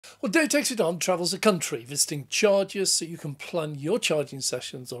Well, Dave Takes It On travels the country, visiting chargers so you can plan your charging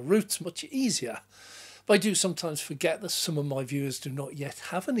sessions or routes much easier. But I do sometimes forget that some of my viewers do not yet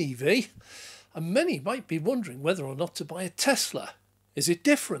have an EV, and many might be wondering whether or not to buy a Tesla. Is it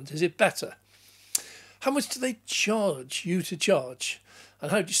different? Is it better? How much do they charge you to charge? And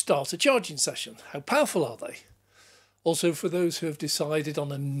how do you start a charging session? How powerful are they? Also, for those who have decided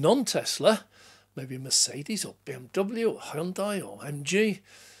on a non-Tesla, maybe a Mercedes or BMW or Hyundai or MG,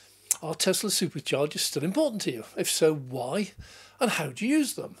 are Tesla superchargers still important to you? If so, why? And how do you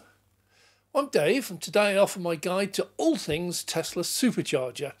use them? I'm Dave, and today I offer my guide to all things Tesla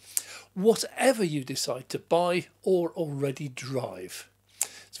supercharger, whatever you decide to buy or already drive.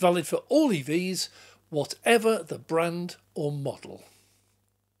 It's valid for all EVs, whatever the brand or model.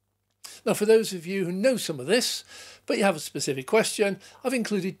 Now, for those of you who know some of this, but you have a specific question, I've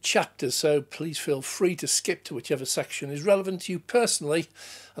included chapters, so please feel free to skip to whichever section is relevant to you personally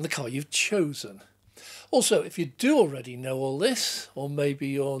and the car you've chosen. Also, if you do already know all this, or maybe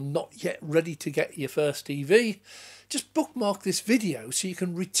you're not yet ready to get your first EV, just bookmark this video so you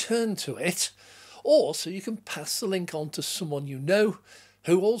can return to it, or so you can pass the link on to someone you know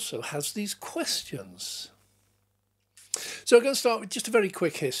who also has these questions. So I'm going to start with just a very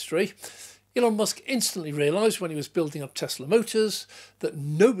quick history. Elon Musk instantly realised when he was building up Tesla Motors that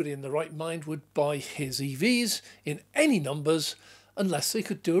nobody in their right mind would buy his EVs in any numbers unless they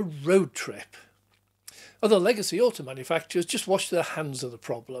could do a road trip. Other legacy auto manufacturers just washed their hands of the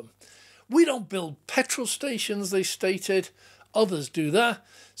problem. We don't build petrol stations, they stated. Others do that,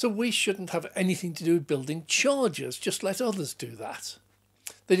 so we shouldn't have anything to do with building chargers. Just let others do that.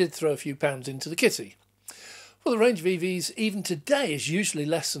 They did throw a few pounds into the kitty. Well, the range of EVs even today is usually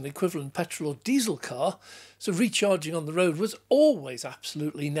less than the equivalent petrol or diesel car, so recharging on the road was always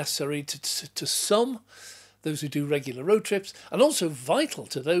absolutely necessary to some, those who do regular road trips, and also vital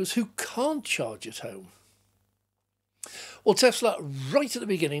to those who can't charge at home. Well, Tesla, right at the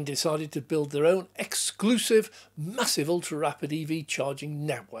beginning, decided to build their own exclusive, massive, ultra-rapid EV charging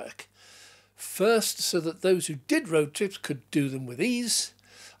network. First, so that those who did road trips could do them with ease,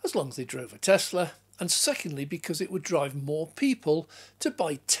 as long as they drove a Tesla, and secondly, because it would drive more people to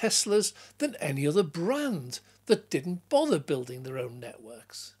buy Teslas than any other brand that didn't bother building their own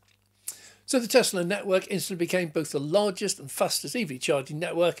networks. So the Tesla network instantly became both the largest and fastest EV charging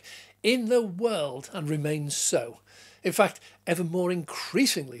network in the world and remains so. In fact, ever more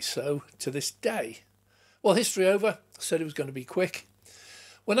increasingly so to this day. Well, history over, I said it was going to be quick.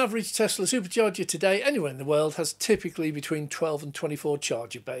 One average Tesla supercharger today anywhere in the world has typically between 12 and 24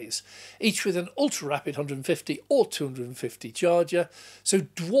 charger bays, each with an ultra-rapid 150 or 250 charger, so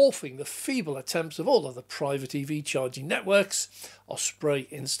dwarfing the feeble attempts of all other private EV charging networks, Osprey,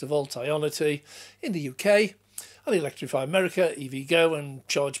 InstaVolt, Ionity in the UK, and Electrify America, EVgo and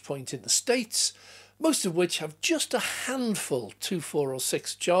ChargePoint in the States, most of which have just a handful, 2, 4 or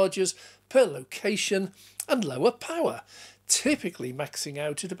 6 chargers per location and lower power, typically maxing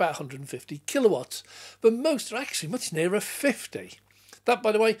out at about 150 kilowatts, but most are actually much nearer 50. That,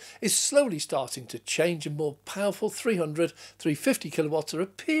 by the way, is slowly starting to change, and more powerful 300, 350 kilowatts are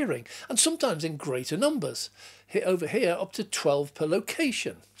appearing, and sometimes in greater numbers, over here up to 12 per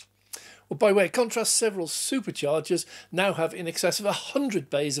location. Well, by way of contrast, several superchargers now have in excess of 100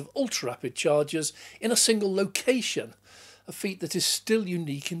 bays of ultra-rapid chargers in a single location, a feat that is still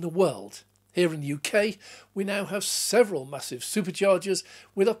unique in the world. Here in the UK, we now have several massive superchargers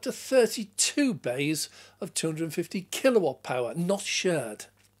with up to 32 bays of 250 kilowatt power, not shared.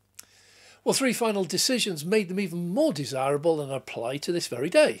 Well, 3 final decisions made them even more desirable and apply to this very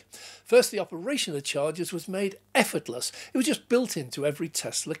day. First, the operation of the chargers was made effortless. It was just built into every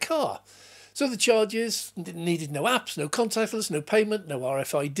Tesla car. So the chargers needed no apps, no contactless, no payment, no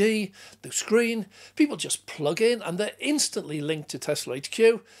RFID, no screen. People just plug in and they're instantly linked to Tesla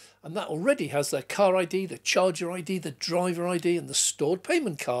HQ, and that already has their car ID, the charger ID, the driver ID and the stored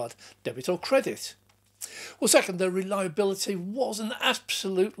payment card, debit or credit. Well, second, their reliability was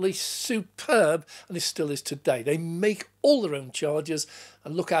absolutely superb, and it still is today. They make all their own chargers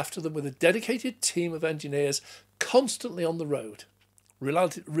and look after them with a dedicated team of engineers constantly on the road.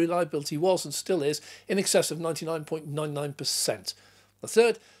 Reliability was and still is in excess of 99.99%. The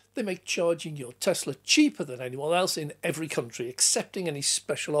third, they make charging your Tesla cheaper than anyone else in every country, accepting any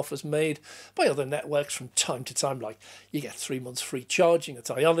special offers made by other networks from time to time, like you get 3 months free charging at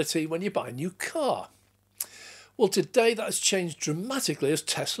Ionity when you buy a new car. Well, today that has changed dramatically as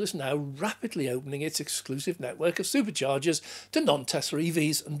Tesla is now rapidly opening its exclusive network of superchargers to non-Tesla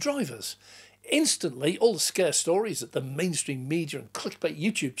EVs and drivers. Instantly, all the scare stories that the mainstream media and clickbait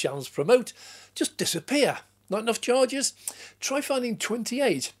YouTube channels promote just disappear. Not enough charges? Try finding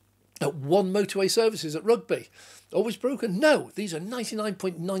 28 at one motorway services at Rugby. Always broken? No, these are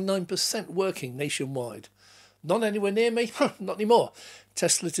 99.99% working nationwide. Not anywhere near me? Not anymore.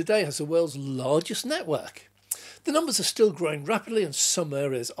 Tesla today has the world's largest network. The numbers are still growing rapidly and some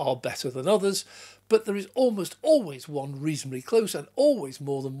areas are better than others, but there is almost always one reasonably close and always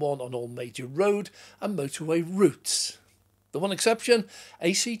more than one on all major road and motorway routes. The one exception,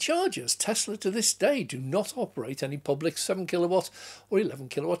 AC chargers. Tesla to this day do not operate any public 7 kilowatt or 11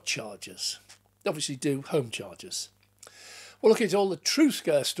 kilowatt chargers. They obviously do home chargers. We'll look at all the true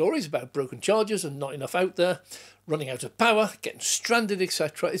scare stories about broken chargers and not enough out there, running out of power, getting stranded,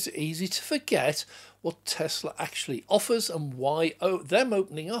 etc. It's easy to forget what Tesla actually offers and why them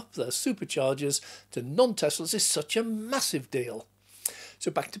opening up their superchargers to non-Teslas is such a massive deal. So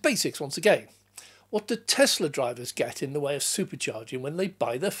back to basics once again. What do Tesla drivers get in the way of supercharging when they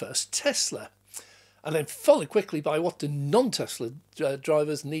buy their first Tesla? And then followed quickly by what do non-Tesla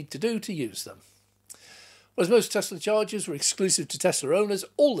drivers need to do to use them? Whereas most Tesla chargers were exclusive to Tesla owners,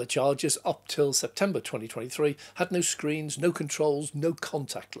 all the chargers up till September 2023 had no screens, no controls, no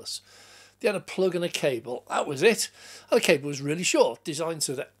contactless. They had a plug and a cable, that was it. And the cable was really short, designed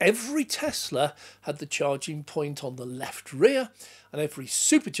so that every Tesla had the charging point on the left rear, and every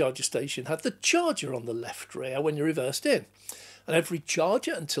supercharger station had the charger on the left rear when you reversed in. And every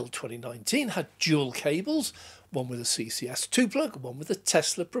charger until 2019 had dual cables, one with a CCS2 plug, one with a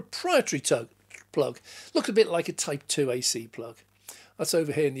Tesla proprietary plug. Looked a bit like a Type 2 AC plug. That's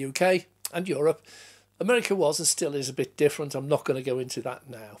over here in the UK and Europe. America was and still is a bit different. I'm not going to go into that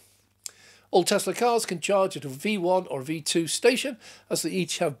now. All Tesla cars can charge at a V1 or V2 station, as they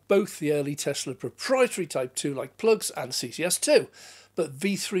each have both the early Tesla proprietary Type 2 like plugs and CCS2. But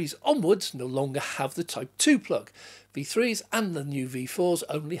V3s onwards no longer have the Type 2 plug. V3s and the new V4s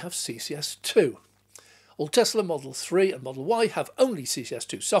only have CCS2. All Tesla Model 3 and Model Y have only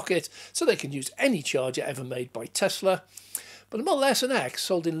CCS2 socket, so they can use any charger ever made by Tesla. But the Model S and X,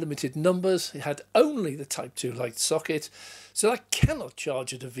 sold in limited numbers, it had only the Type 2 light socket, so that cannot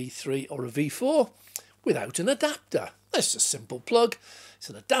charge at a V3 or a V4 without an adapter. It's a simple plug. It's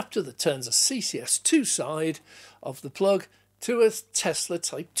an adapter that turns a CCS2 side of the plug to a Tesla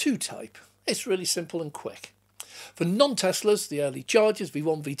Type 2 type. It's really simple and quick. For non-Teslas, the early chargers,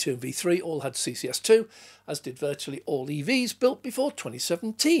 V1, V2 and V3, all had CCS2, as did virtually all EVs built before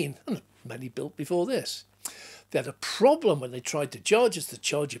 2017, and many built before this. They had a problem when they tried to charge, as the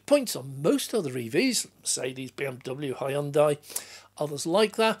charger points on most other EVs, Mercedes, BMW, Hyundai, others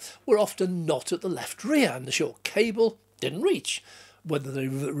like that, were often not at the left rear, and the short cable didn't reach, whether they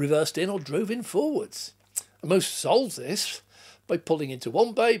reversed in or drove in forwards. And most solved this by pulling into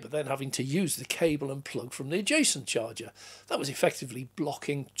one bay, but then having to use the cable and plug from the adjacent charger. That was effectively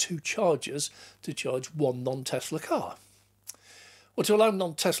blocking two chargers to charge one non-Tesla car. Well, to allow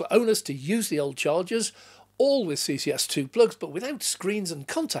non-Tesla owners to use the old chargers, all with CCS2 plugs, but without screens and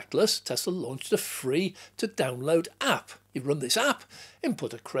contactless, Tesla launched a free-to-download app. You run this app,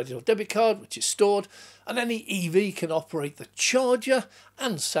 input a credit or debit card, which is stored, and any EV can operate the charger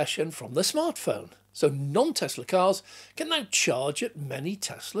and session from the smartphone. So non-Tesla cars can now charge at many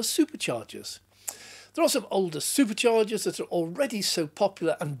Tesla superchargers. There are some older superchargers that are already so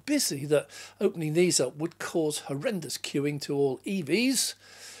popular and busy that opening these up would cause horrendous queuing to all EVs.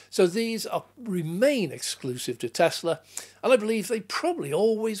 So these remain exclusive to Tesla, and I believe they probably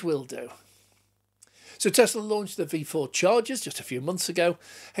always will do. So Tesla launched the V4 chargers just a few months ago,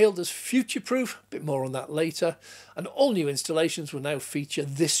 hailed as future-proof, a bit more on that later, and all new installations will now feature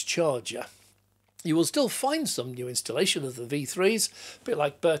this charger. You will still find some new installation of the V3s, a bit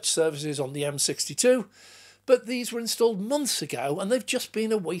like Birch Services on the M62, but these were installed months ago and they've just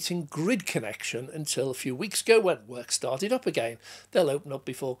been awaiting grid connection until a few weeks ago when work started up again. They'll open up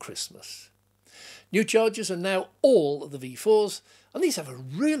before Christmas. New chargers are now all of the V4s, and these have a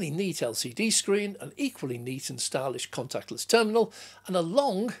really neat LCD screen, an equally neat and stylish contactless terminal, and a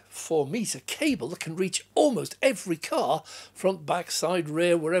long 4-metre cable that can reach almost every car, front, back, side,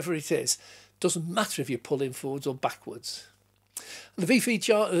 rear, wherever it is. Doesn't matter if you pull in forwards or backwards. The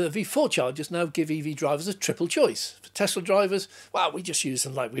V4 chargers now give EV drivers a triple choice. For Tesla drivers, well, we just use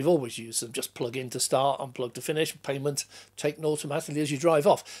them like we've always used them. Just plug in to start, unplug to finish, payment taken automatically as you drive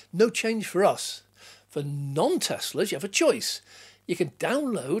off. No change for us. For non-Teslas, you have a choice. You can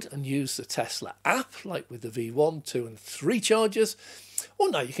download and use the Tesla app, like with the V1, 2 and 3 chargers, or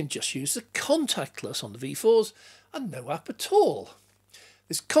now you can just use the contactless on the V4s and no app at all.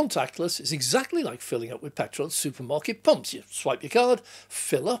 This contactless is exactly like filling up with petrol at supermarket pumps. You swipe your card,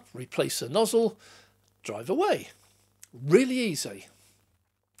 fill up, replace the nozzle, drive away. Really easy.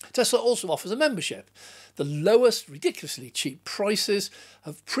 Tesla also offers a membership. The lowest, ridiculously cheap prices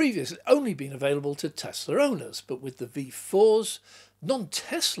have previously only been available to Tesla owners, but with the V4s,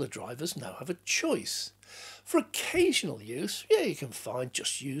 non-Tesla drivers now have a choice. For occasional use, you can find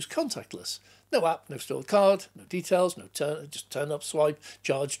just use Contactless. No app, no stored card, no details, just turn up, swipe,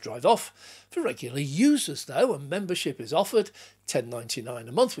 charge, drive off. For regular users though, a membership is offered, $10.99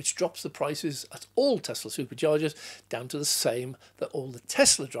 a month, which drops the prices at all Tesla superchargers down to the same that all the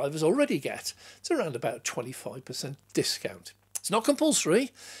Tesla drivers already get. It's around about a 25% discount. It's not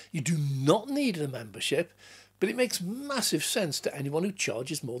compulsory, you do not need a membership, but it makes massive sense to anyone who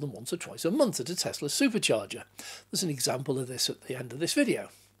charges more than once or twice a month at a Tesla supercharger. There's an example of this at the end of this video.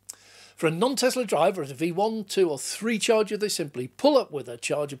 For a non-Tesla driver at a V1, 2 or 3 charger, they simply pull up with a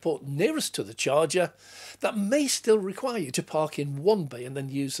charger port nearest to the charger. That may still require you to park in one bay and then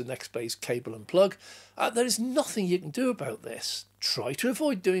use the next bay's cable and plug. There is nothing you can do about this. Try to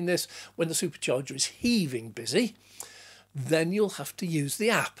avoid doing this when the supercharger is heaving busy. Then you'll have to use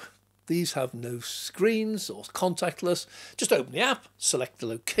the app. These have no screens or contactless. Just open the app, select the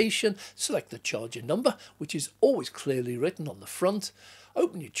location, select the charger number, which is always clearly written on the front.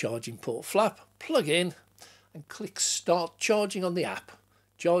 Open your charging port flap, plug in and click Start Charging on the app.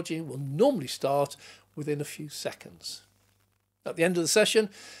 Charging will normally start within a few seconds. At the end of the session,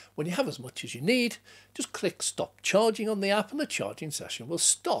 when you have as much as you need, just click Stop Charging on the app and the charging session will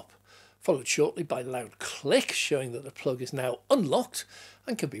stop, followed shortly by a loud click showing that the plug is now unlocked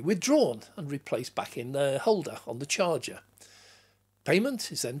and can be withdrawn and replaced back in the holder on the charger.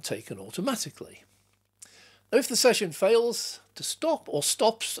 Payment is then taken automatically. Now, if the session fails to stop or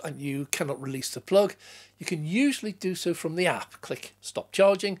stops and you cannot release the plug, you can usually do so from the app. Click Stop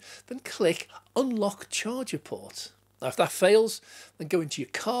Charging, then click Unlock Charger Port. Now, if that fails, then go into your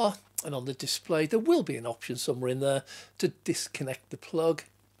car and on the display there will be an option somewhere in there to disconnect the plug.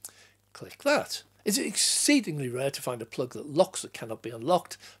 Click that. It's exceedingly rare to find a plug that locks that cannot be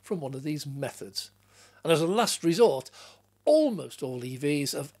unlocked from one of these methods. And as a last resort, almost all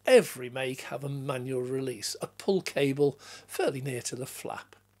EVs of every make have a manual release, a pull cable fairly near to the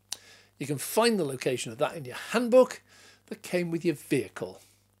flap. You can find the location of that in your handbook that came with your vehicle.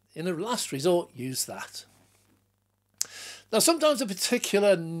 In a last resort, use that. Now, sometimes a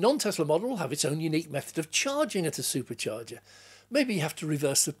particular non-Tesla model will have its own unique method of charging at a supercharger. Maybe you have to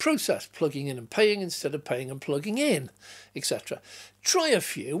reverse the process, plugging in and paying instead of paying and plugging in, etc. Try a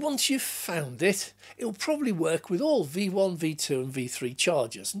few. Once you've found it, it'll probably work with all V1, V2 and V3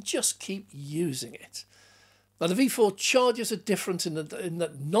 chargers, and just keep using it. Now, the V4 chargers are different in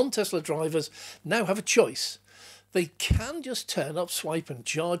that non-Tesla drivers now have a choice. They can just turn up, swipe and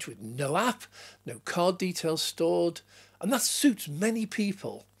charge with no app, no card details stored, and that suits many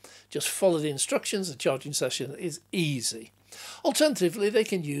people. Just follow the instructions, the charging session is easy. Alternatively, they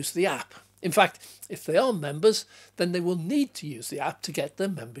can use the app. In fact, if they are members, then they will need to use the app to get their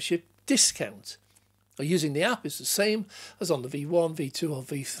membership discount. Now, using the app is the same as on the V1, V2 or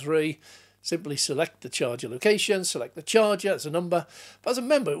V3. Simply select the charger location, select the charger as a number, but as a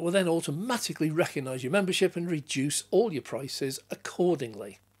member it will then automatically recognise your membership and reduce all your prices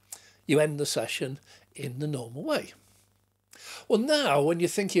accordingly. You end the session in the normal way. Well, now when you're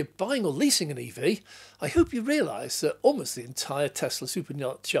thinking of buying or leasing an EV, I hope you realise that almost the entire Tesla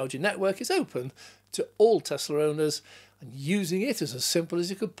supercharger network is open to all Tesla owners and using it is as simple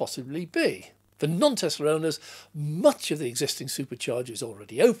as it could possibly be. For non-Tesla owners, much of the existing supercharger is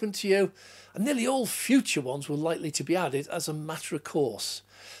already open to you, and nearly all future ones will likely to be added as a matter of course.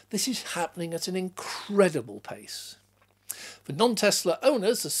 This is happening at an incredible pace. For non-Tesla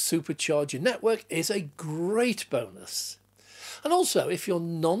owners, the supercharger network is a great bonus. And also, if your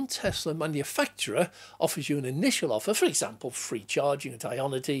non-Tesla manufacturer offers you an initial offer, for example, free charging at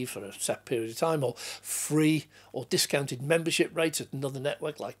Ionity for a set period of time, or free or discounted membership rates at another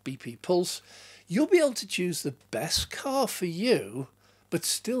network like BP Pulse, you'll be able to choose the best car for you, but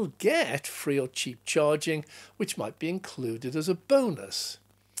still get free or cheap charging, which might be included as a bonus.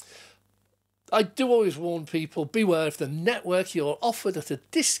 I do always warn people, beware if the network you're offered at a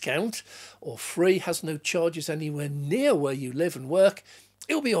discount or free has no charges anywhere near where you live and work,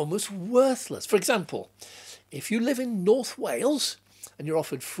 it'll be almost worthless. For example, if you live in North Wales and you're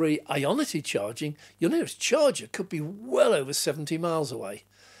offered free Ionity charging, your nearest charger could be well over 70 miles away.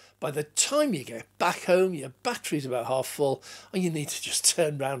 By the time you get back home, your battery's about half full and you need to just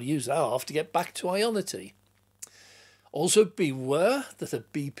turn around and use that half to get back to Ionity. Also beware that a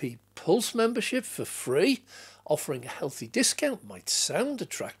BP Pulse membership for free, offering a healthy discount, might sound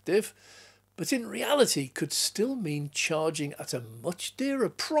attractive, but in reality could still mean charging at a much dearer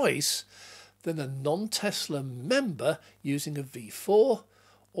price than a non-Tesla member using a V4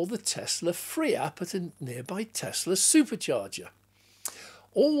 or the Tesla free app at a nearby Tesla supercharger.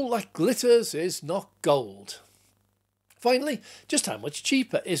 All that glitters is not gold. Finally, just how much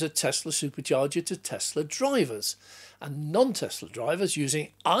cheaper is a Tesla supercharger to Tesla drivers and non-Tesla drivers using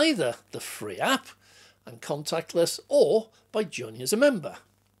either the free app and contactless or by joining as a member?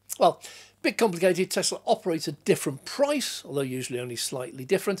 Well, a bit complicated. Tesla operates a different price, although usually only slightly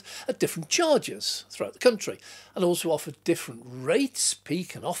different, at different chargers throughout the country, and also offer different rates,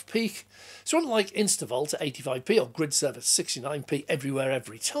 peak and off-peak. So unlike InstaVolt at 85p or GridServe at 69p everywhere,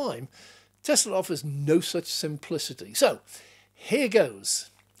 every time, Tesla offers no such simplicity. So here goes.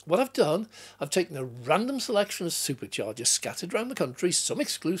 What I've done, I've taken a random selection of superchargers scattered around the country, some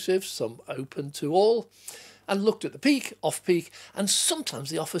exclusive, some open to all, and looked at the peak, off-peak, and sometimes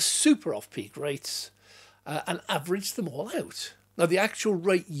they offer super off-peak rates, and averaged them all out. Now, the actual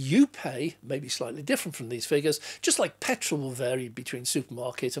rate you pay may be slightly different from these figures, just like petrol will vary between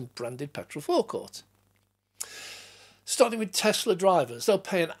supermarket and branded petrol forecourt. Starting with Tesla drivers, they'll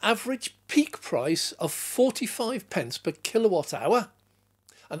pay an average peak price of 45 pence per kilowatt hour,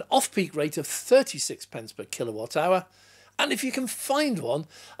 an off-peak rate of 36 pence per kilowatt hour, and if you can find one,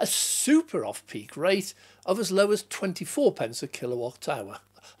 a super off-peak rate of as low as 24 pence a kilowatt hour.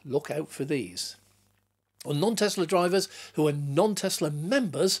 Look out for these. Well, non-Tesla drivers who are non-Tesla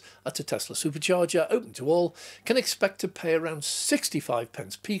members at a Tesla supercharger open to all can expect to pay around 65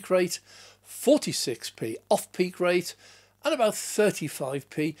 pence peak rate, 46p off-peak rate, and about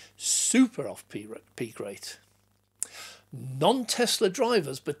 35p super off-peak rate. Non-Tesla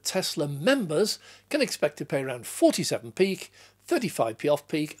drivers but Tesla members can expect to pay around 47 peak, 35p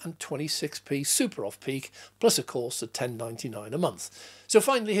off-peak and 26p super off-peak, plus of course a $10.99 a month. So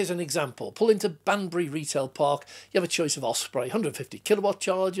finally, here's an example. Pull into Banbury Retail Park. You have a choice of Osprey 150 kilowatt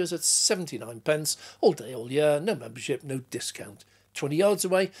chargers at 79 pence, all day, all year, no membership, no discount. 20 yards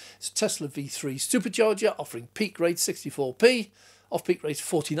away, it's a Tesla V3 Supercharger offering peak rate 64p, off-peak rate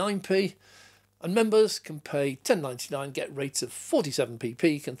 49p, and members can pay $10.99, get rates of 47p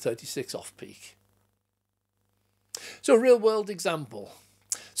peak and 36 off-peak. So a real-world example.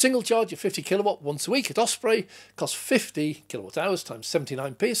 Single charge of 50 kilowatt once a week at Osprey costs 50 kilowatt hours times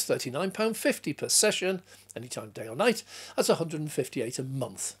 79p is £39.50 per session, anytime day or night. That's $158 a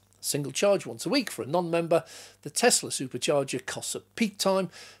month. Single charge once a week for a non-member. The Tesla supercharger costs at peak time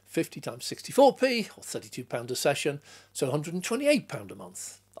 50 times 64p or £32 a session, so £128 a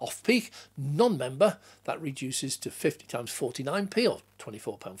month. Off-peak, non-member, that reduces to 50 times 49p or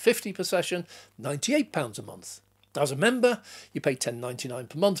 £24.50 per session, £98 a month. As a member, you pay $10.99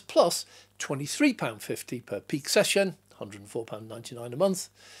 per month plus £23.50 per peak session, £104.99 a month.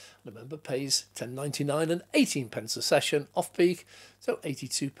 And a member pays $10.99 and 18 pence a session off-peak, so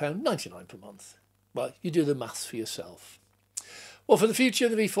 £82.99 per month. Well, you do the maths for yourself. Well, for the future,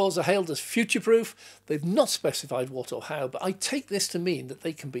 the V4s are hailed as future-proof. They've not specified what or how, but I take this to mean that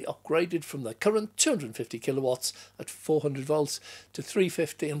they can be upgraded from their current 250 kilowatts at 400 volts to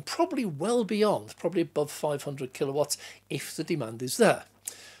 350 and probably well beyond, probably above 500 kilowatts if the demand is there.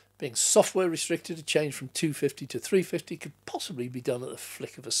 Being software restricted, a change from 250 to 350 could possibly be done at the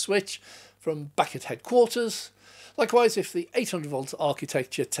flick of a switch from back at headquarters. Likewise, if the 800 volt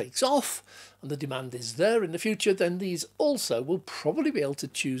architecture takes off and the demand is there in the future, then these also will probably be able to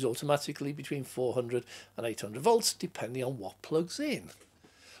choose automatically between 400 and 800 volts, depending on what plugs in.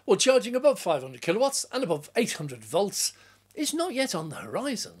 Well, charging above 500 kilowatts and above 800 volts is not yet on the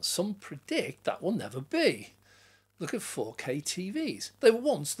horizon. Some predict that will never be. Look at 4K TVs. They were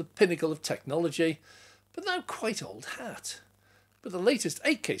once the pinnacle of technology, but now quite old hat. But the latest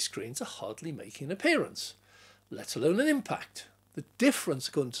 8K screens are hardly making an appearance, let alone an impact. The difference,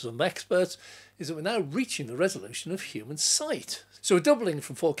 according to some experts, is that we're now reaching the resolution of human sight. So a doubling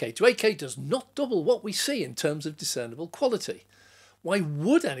from 4K to 8K does not double what we see in terms of discernible quality. Why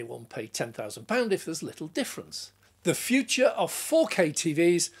would anyone pay £10,000 if there's little difference? The future of 4K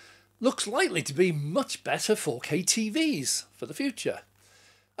TVs looks likely to be much better 4K TVs for the future.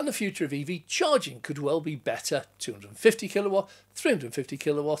 And the future of EV charging could well be better 250 kilowatt, 350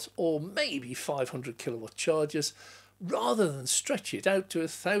 kilowatt, or maybe 500 kilowatt chargers, rather than stretch it out to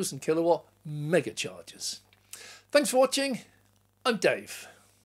 1,000 kilowatt mega chargers. Thanks for watching. I'm Dave.